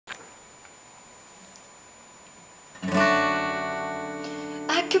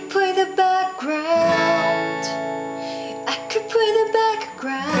could play the background. I could play the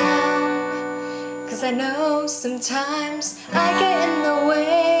background. 'Cause I know sometimes I get in the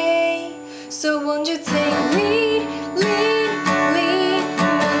way. So won't you take lead, lead, lead?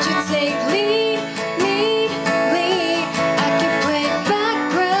 Won't you take lead, lead, lead? I could play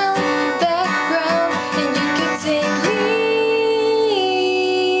background, background, and you could take lead.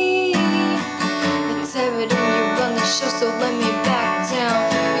 It's evident you run the show, so let me back down.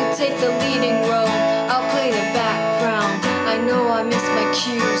 You take the leading role, I'll play the background. I know I miss my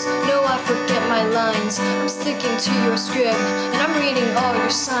cues, know I forget my lines. I'm sticking to your script, and I'm reading all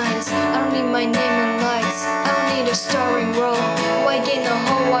your signs. I don't need my name in lights, I don't need a starring role. Why gain the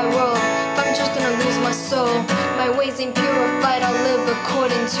whole wide world if I'm just gonna lose my soul? My ways ain't purified, I'll live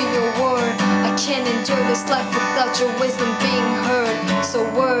according to your word. I can't endure this life without your wisdom being heard. So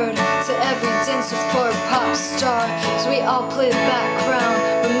word to every dancer for a pop star, 'cause we all play the background,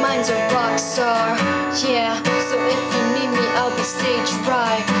 but mine's a rock star. Yeah, so if you need me, I'll be stage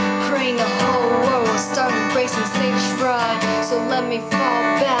right, praying the whole world will start embracing stage fright. So let me fall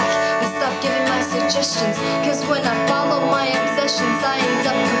back and stop giving my suggestions, 'cause when I follow my obsessions, I end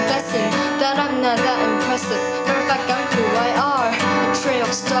up confessing that I'm not that impressive. Matter of fact, I'm who I are, a trail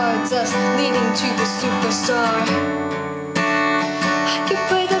of stardust leading to the superstar. I could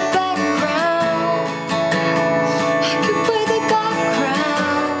play the background, I could play the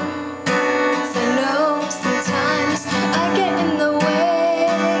background, 'cause I know sometimes I get in the way.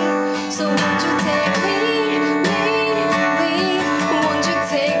 So won't you take lead, lead, lead? Won't you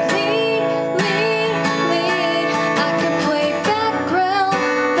take lead, lead, lead? I could play background,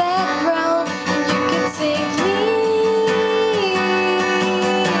 background, and you could take lead.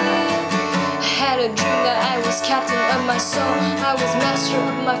 I had a dream that I was captain of my soul, I was master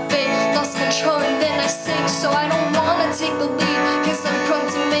of my fate, lost control and then I sank. So I don't wanna take the lead, 'cause I'm prone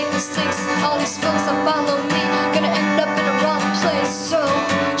to make mistakes. All these folks that follow me gonna end up in a wrong place. So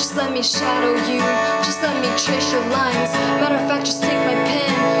just let me shadow you, just let me trace your lines. Matter of fact, just take my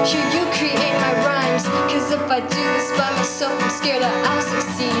pen, here you create my rhymes. 'Cause if I do this by myself, I'm scared that I'll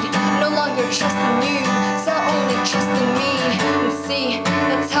succeed. No longer trusting you, it's not only trusting me. And see,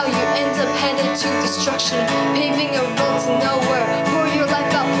 that's how you end up headed to destruction, paving a road to nowhere. Pour your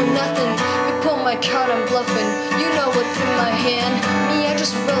life out for nothing. You pull my card, I'm bluffing. You know what's in my hand. Me, I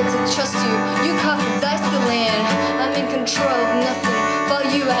just rolled to trust you. You caught the dice to land. I'm in control of nothing. Follow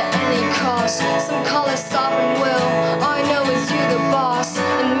you at any cost. Some call it sovereign will. All I know is you, the boss.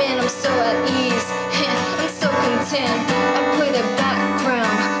 And man, I'm so at ease. I'm so content. I play the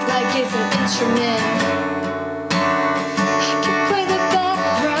background like it's an instrument. I could play the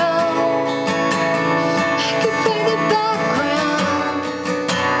background, I could play the background,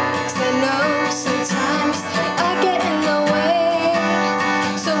 'cause I know sometimes I get in the way.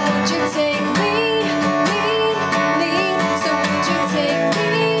 So won't you take lead, lead, lead? So won't you take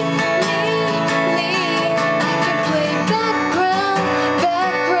lead, lead, lead? I can play background,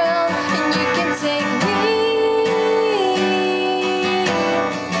 background, and you can take lead.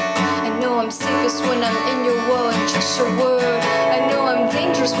 I know I'm safest when I'm in your world and trust your word. I know I'm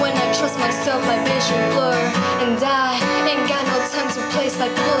dangerous when I trust myself, my vision blur. And I ain't got no time to play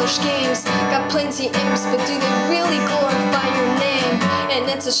like foolish games. Got plenty aims, but do they really glorify your name? And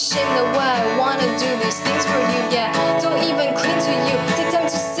it's a shame that why I wanna do these things for you, yeah. Don't even cling to you, take time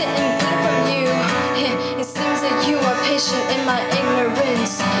to sit and glean from you. It seems that you are patient in my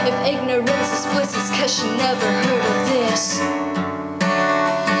ignorance. If ignorance is bliss, it's 'cause you never heard of this.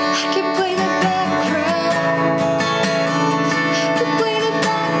 I could play the background, I could play the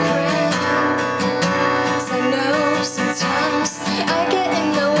background, 'cause I know sometimes I get in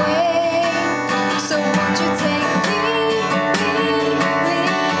the way. So won't you take lead, lead,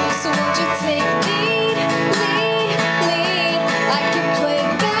 lead? So won't you take lead, lead, lead? I can play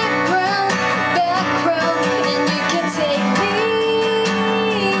background, background, and you can take lead.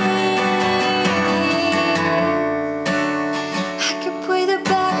 I could play the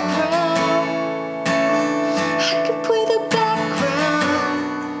background, I could play the background,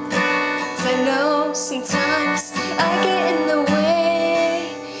 'cause I know sometimes